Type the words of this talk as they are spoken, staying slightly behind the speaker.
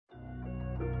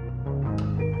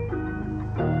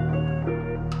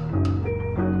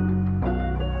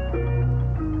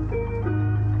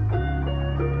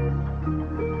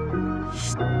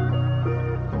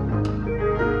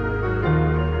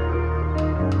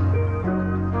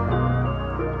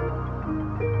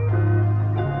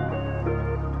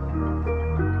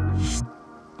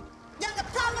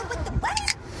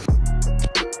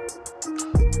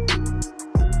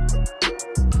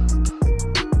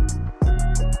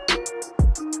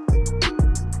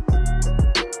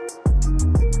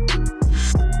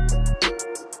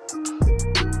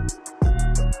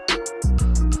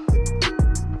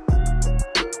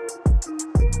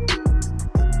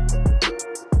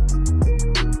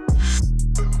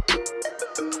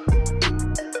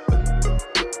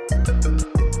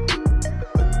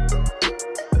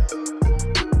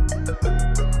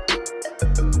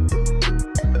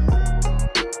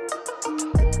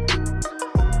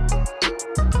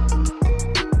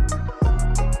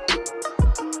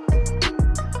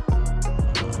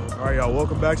y'all,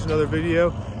 welcome back to another video.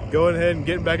 Going ahead and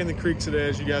getting back in the creek today.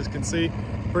 As you guys can see,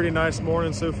 pretty nice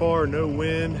morning so far, no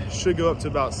wind. Should go up to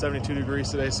about 72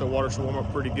 degrees today, so water should warm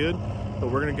up pretty good.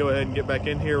 But we're gonna go ahead and get back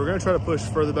in here. We're gonna try to push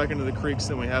further back into the creeks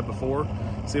than we have before,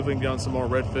 see if we can get on some more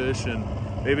redfish and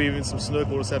maybe even some snook.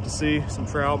 We'll just have to see. Some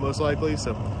trout most likely.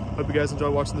 So hope you guys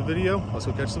enjoy watching the video. Let's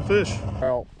go catch some fish.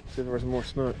 Trout, see if there's more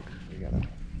snook. We got it.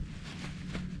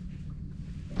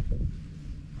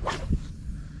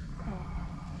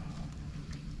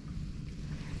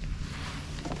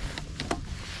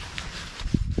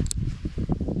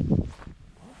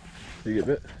 You get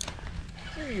bit?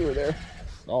 I knew you were there.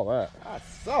 All that. I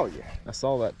saw you. I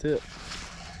saw that tip.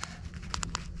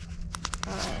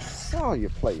 I saw you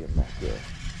playing back there.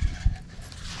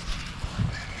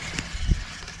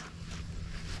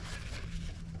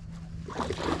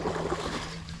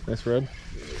 Nice red.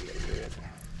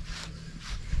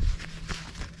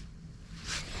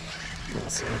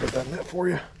 Let's see if I get that net for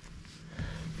you.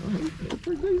 It's a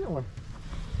pretty decent one.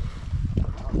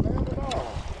 Not bad at all.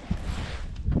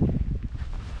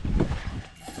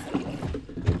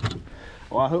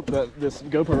 Well, I hope that this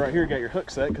GoPro right here got your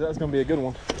hook set, because that's going to be a good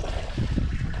one.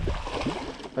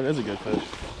 That is a good fish.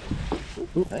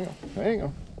 Ooh, hang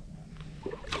on.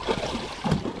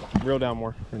 Reel down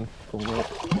more and pull it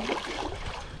up.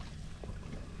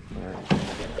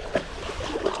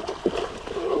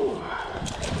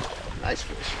 Nice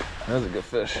fish. That was a good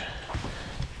fish.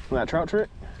 That trout trick?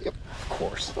 Yep. Of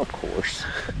course. Of course.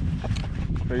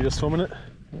 Are you just swimming it?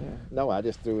 Yeah. No, I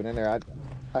just threw it in there.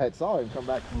 I had saw him come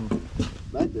back from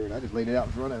back there, and I just laid it out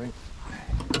in front of him.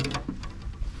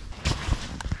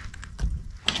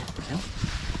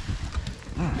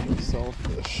 All right, solid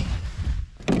fish.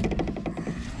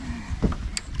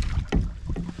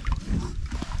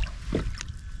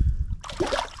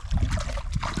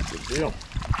 Good deal.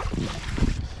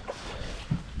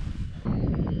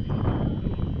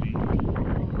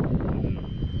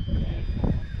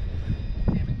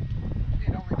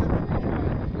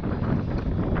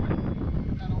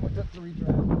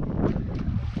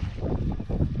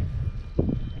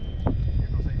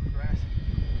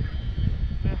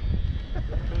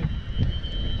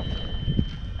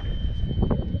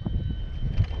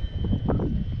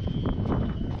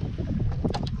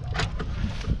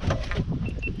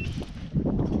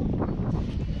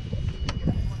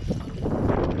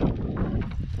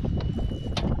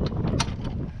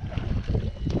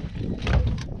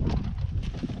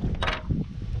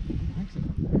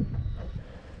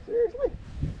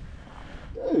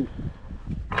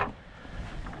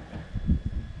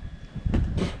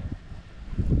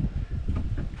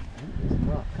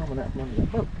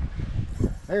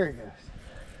 There he goes.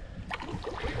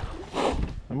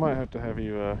 I might have to have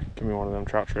you give me one of them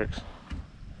trout tricks.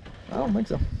 I don't think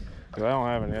so. Cause I don't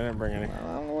have any. I didn't bring any.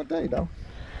 I don't know what day, though.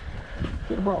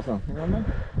 Should have brought some. You know what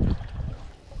I mean?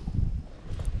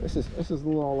 This is a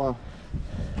little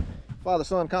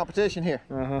father-son competition here.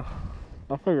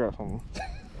 I'll figure out something.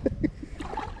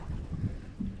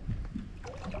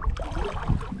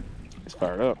 He's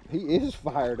fired up. He is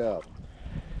fired up.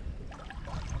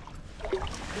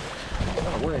 I'm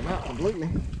gonna wear him out completely.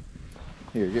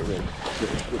 Here, get ready. Get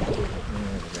ready.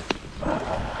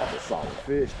 That's a solid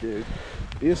fish, dude.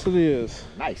 Yes, it is.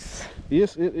 Nice.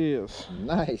 Yes, it is.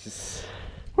 Nice.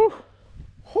 Whew.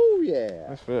 Oh yeah.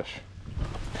 Nice fish.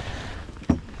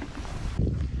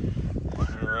 All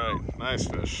right, nice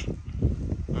fish.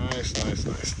 Nice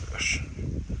fish.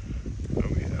 Oh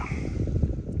yeah.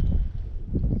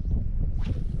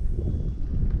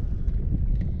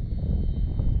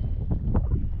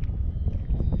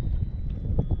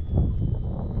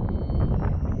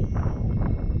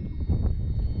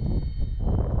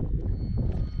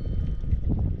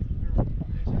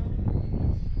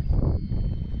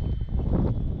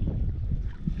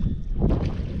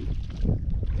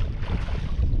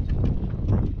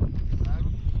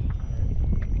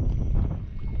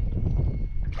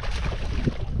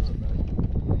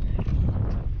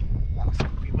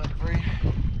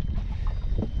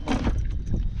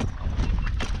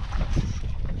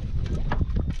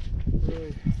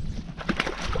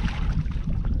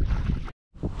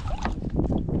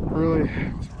 Really? I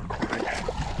wasn't recording.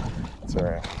 It's all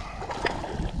right.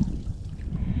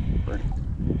 Ready?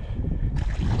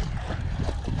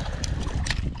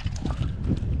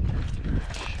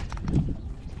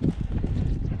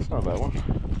 It's not a bad one.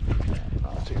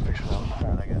 I'll take a picture of that one. All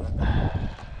right, I got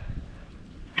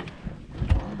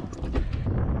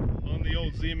it. On the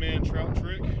old Z-Man trout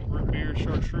trick, root beer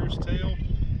chartreuse tail.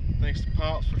 Thanks to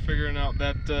Pops for figuring out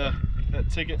that that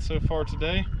ticket so far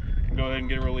today. Go ahead and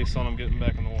get a release on them, get them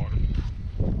back in the water.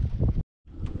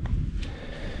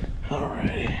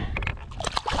 Alrighty.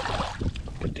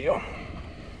 Good deal.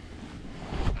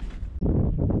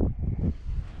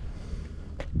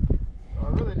 I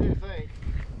really do think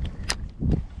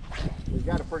we've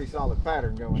got a pretty solid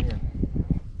pattern going here.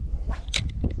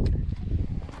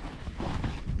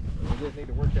 We just need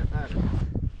to work that pattern.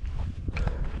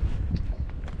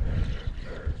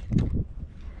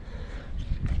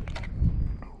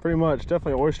 Pretty much,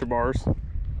 definitely oyster bars.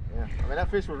 Yeah, I mean that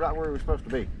fish was right where he was supposed to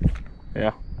be.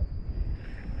 Yeah.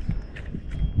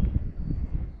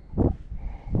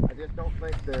 I just don't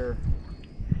think they're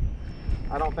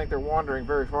wandering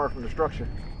very far from the structure.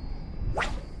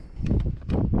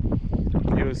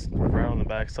 He was right on the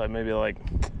backside, maybe like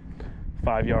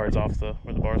 5 yards off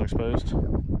where the bars are exposed.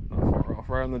 Not far off,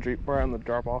 right on the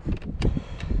drop off.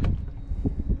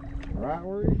 Right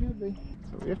where he should be.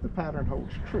 So if the pattern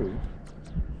holds true,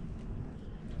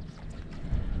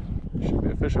 Should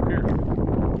be a fish up here. right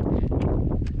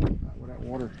where that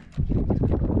water.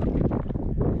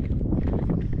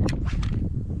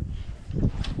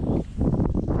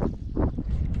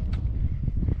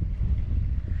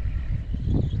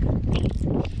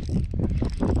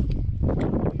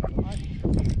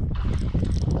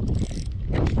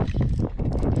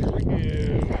 Here we go.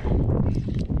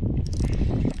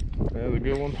 That's a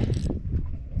good one.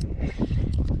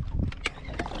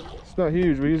 It's not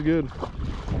huge, but he's good.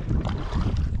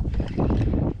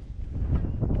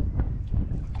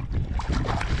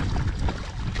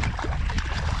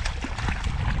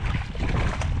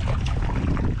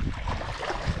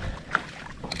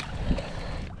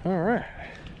 All right.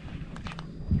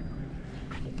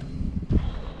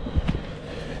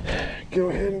 Go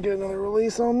ahead and get another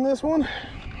release on this one.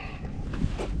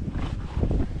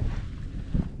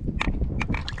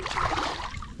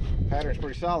 Pattern's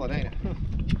pretty solid, ain't it?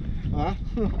 Huh?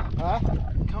 Huh?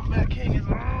 Comeback king is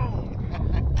on.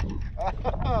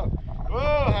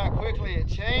 Whoa, how quickly it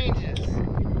changes.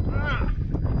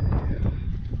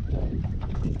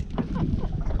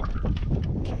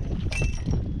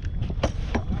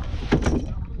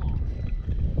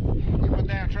 You put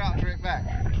down trout trick back.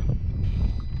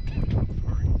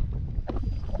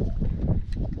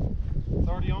 It's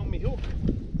already on me hook.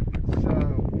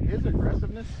 So his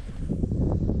aggressiveness,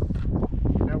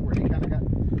 you know, where he kind of got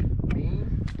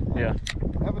mean, Yeah.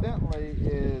 evidently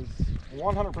is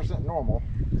 100% normal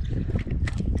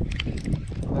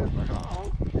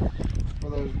for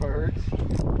those birds.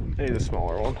 He's a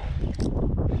smaller one.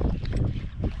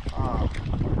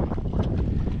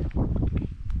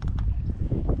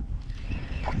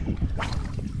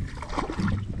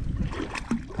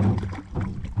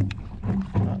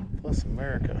 Bless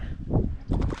America.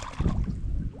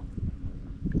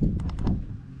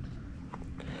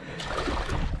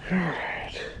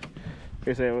 Alright.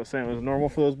 You say what Sam was normal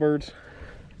for those birds?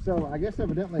 So I guess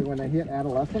evidently when they hit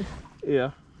adolescence,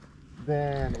 Yeah.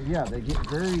 then yeah, they get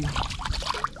very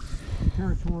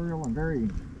territorial and very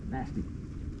nasty.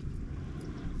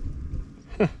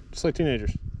 Just like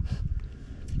teenagers.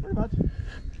 Pretty much.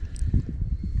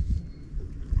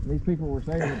 These people were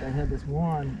saying that they had this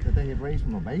one that they had raised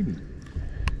from a baby.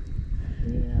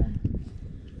 And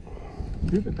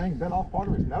stupid thing bit off part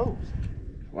of his nose.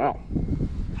 Wow.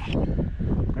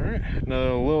 Alright.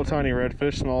 Another little tiny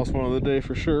redfish, smallest one of the day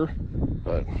for sure.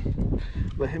 But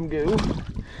let him go. As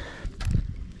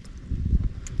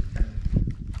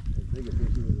big a fish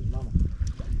as his mama.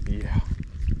 Yeah.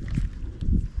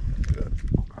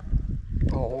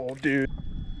 Oh, dude.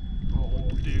 Oh,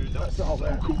 dude, that's so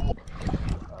cool.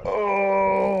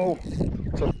 Oh!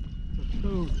 It's a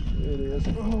tooth. It is.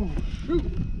 Oh, shoot.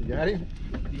 You got him?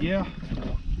 Yeah.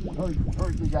 Oh, he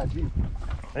got you.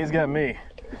 He's got me.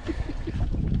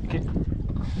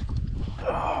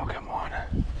 Oh, come on.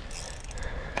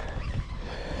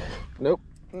 Nope.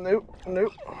 Nope.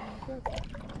 Nope.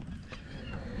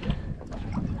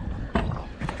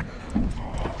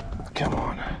 Come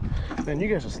on. Man, you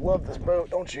guys just love this boat,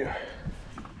 don't you?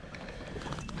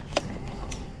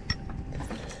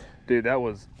 Dude, that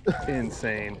was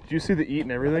insane. Did you see the eat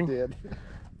and everything? I did.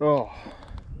 Oh.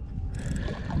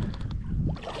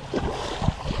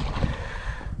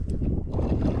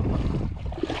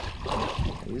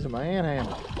 He's a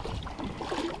manhandle.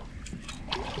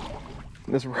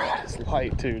 This rod is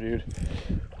light too, dude.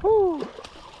 Woo.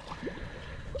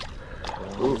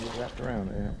 Ooh, wrapped around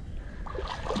there.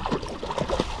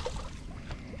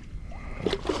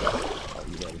 Oh,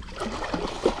 you got him.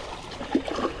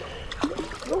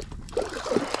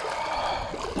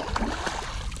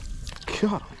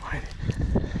 God almighty.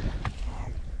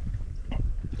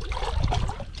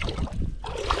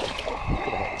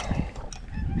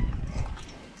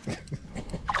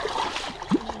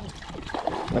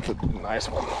 That's a nice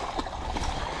one.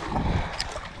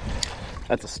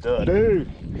 That's a stud. Dude.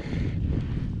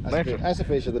 That's a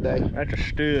fish of the day. That's a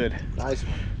stud. Nice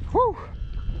one. Woo!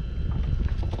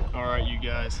 All right, you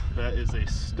guys, that is a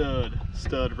stud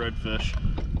redfish.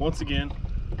 Once again,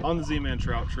 on the Z-Man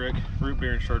trout trick, root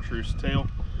beer and chartreuse tail.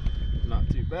 Not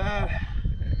too bad.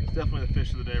 It's definitely the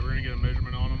fish of the day. We're gonna get a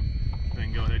measurement on them,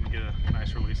 then go ahead and get a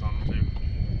nice release on them too.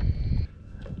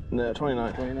 No,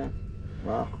 29. 29.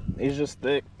 Wow. He's just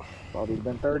thick. Thought he'd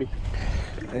been 30.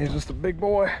 He's just a big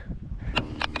boy.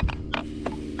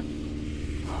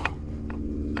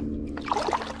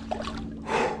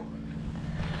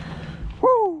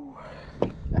 Woo!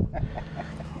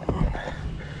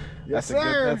 Yes,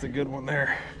 sir. That's a good one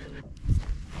there.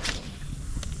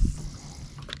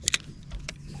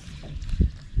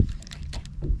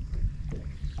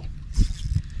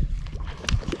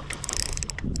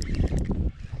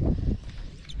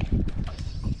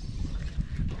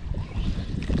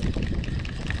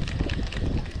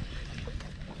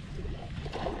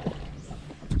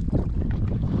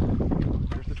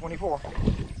 There's the 24.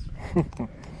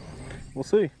 We'll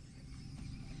see.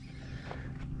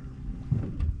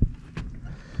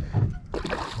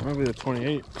 Might be the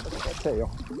 28. Look at that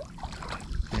tail.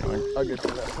 Yeah, I'll get to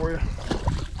that for you.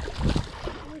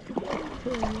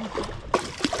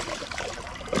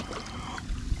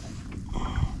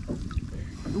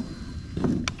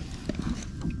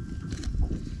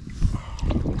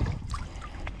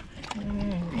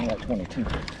 That 22.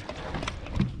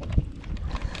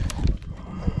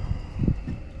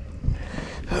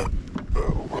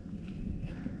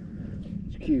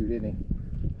 It's cute, isn't he?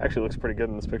 Actually looks pretty good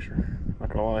in this picture, not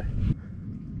gonna lie.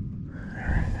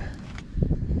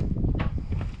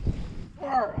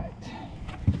 All right.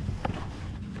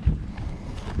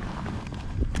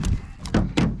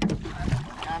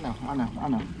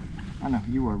 I know.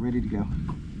 You are ready to go.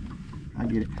 I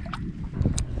get it.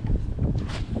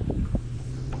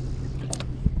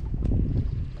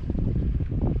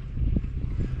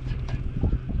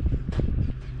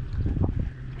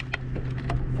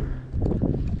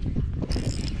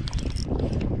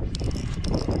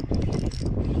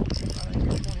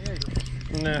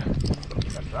 No.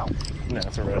 That's out. No,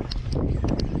 it's a red.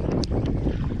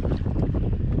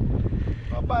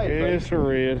 A baby. It's a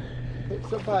red.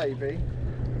 It's a baby.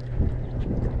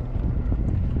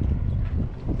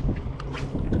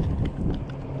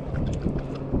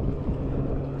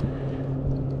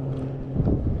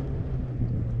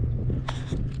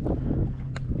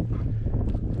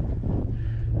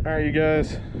 All right, you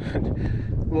guys.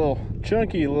 Little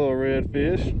chunky little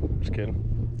redfish. Just kidding.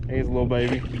 He's a little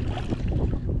baby.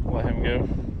 Let him go.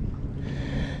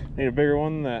 Need a bigger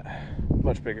one than that.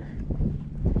 Much bigger.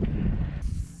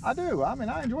 I do. I mean,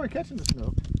 I enjoy catching the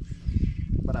snook,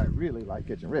 but I really like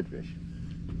catching redfish.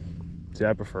 See,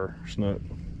 I prefer snook.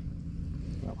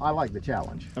 Well, I like the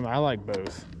challenge. I mean, I like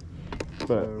both. But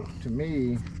So to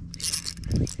me,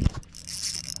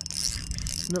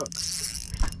 snook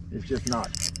is just not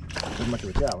as much of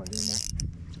a challenge anymore.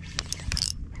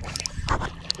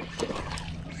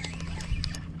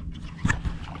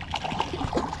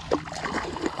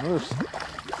 there's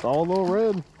solid little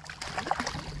red.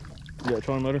 You got a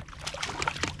trolling motor?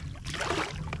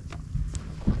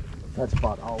 That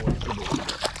spot always good.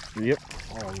 Yep.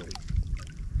 Always.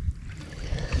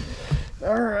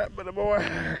 All right, buddy boy,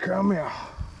 come here.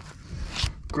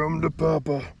 Come to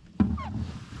Papa.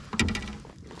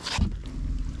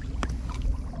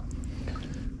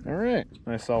 All right,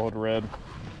 nice solid red.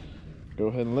 Go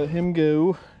ahead and let him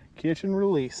go. Catch and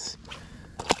release.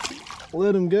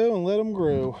 Let him go and let him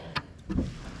grow.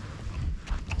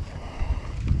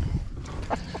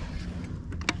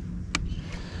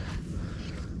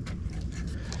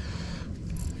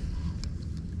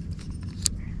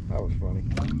 That was funny.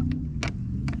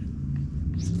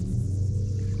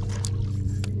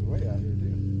 He was way out here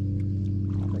too.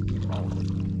 I think he's following.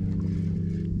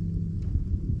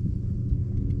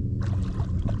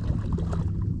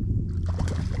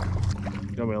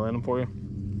 You want me to land him for you?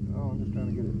 Oh, I'm just trying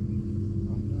to get it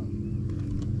undone.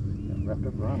 Got wrapped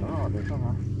up around the rod there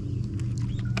somehow.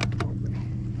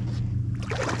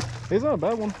 He's not a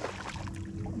bad one.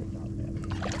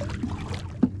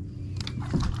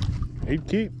 He'd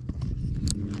keep.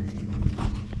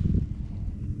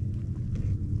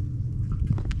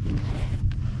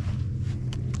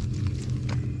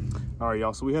 All right,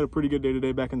 y'all, so we had a pretty good day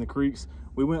today back in the creeks.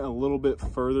 We went a little bit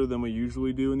further than we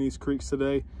usually do in these creeks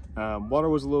today. Water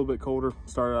was a little bit colder.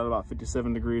 Started out about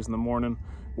 57 degrees in the morning,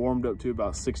 warmed up to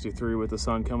about 63 with the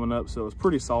sun coming up, so it was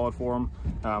pretty solid for them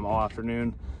all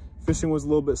afternoon. Fishing was a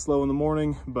little bit slow in the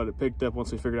morning, but it picked up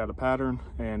once we figured out a pattern,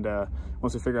 and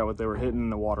once we figured out what they were hitting,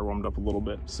 the water warmed up a little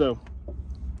bit. So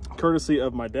courtesy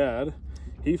of my dad,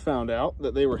 he found out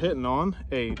that they were hitting on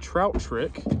a trout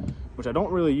trick, which I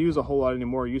don't really use a whole lot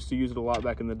anymore. I used to use it a lot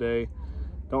back in the day.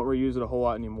 Don't really use it a whole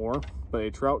lot anymore, but a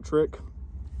trout trick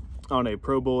on a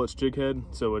Pro Bullets jig head.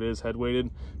 So it is head weighted,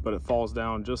 but it falls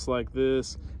down just like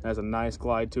this. It has a nice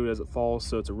glide to it as it falls.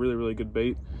 So it's a really, really good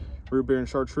bait. Root beer and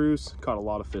chartreuse, caught a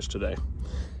lot of fish today.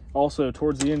 Also,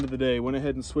 towards the end of the day, went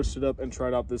ahead and switched it up and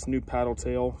tried out this new paddle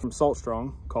tail from Salt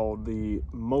Strong called the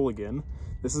Mulligan.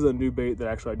 This is a new bait that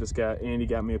actually I just got. Andy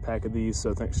got me a pack of these,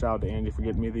 so thanks, shout out to Andy for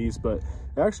getting me these. But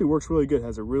it actually works really good. It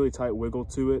has a really tight wiggle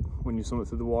to it when you swim it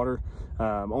through the water.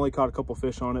 Only caught a couple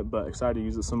fish on it, but excited to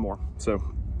use it some more. So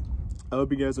I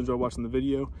hope you guys enjoyed watching the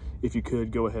video. If you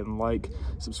could, go ahead and like,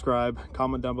 subscribe,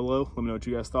 comment down below. Let me know what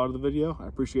you guys thought of the video. I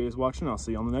appreciate you guys watching. I'll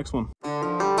see you on the next one.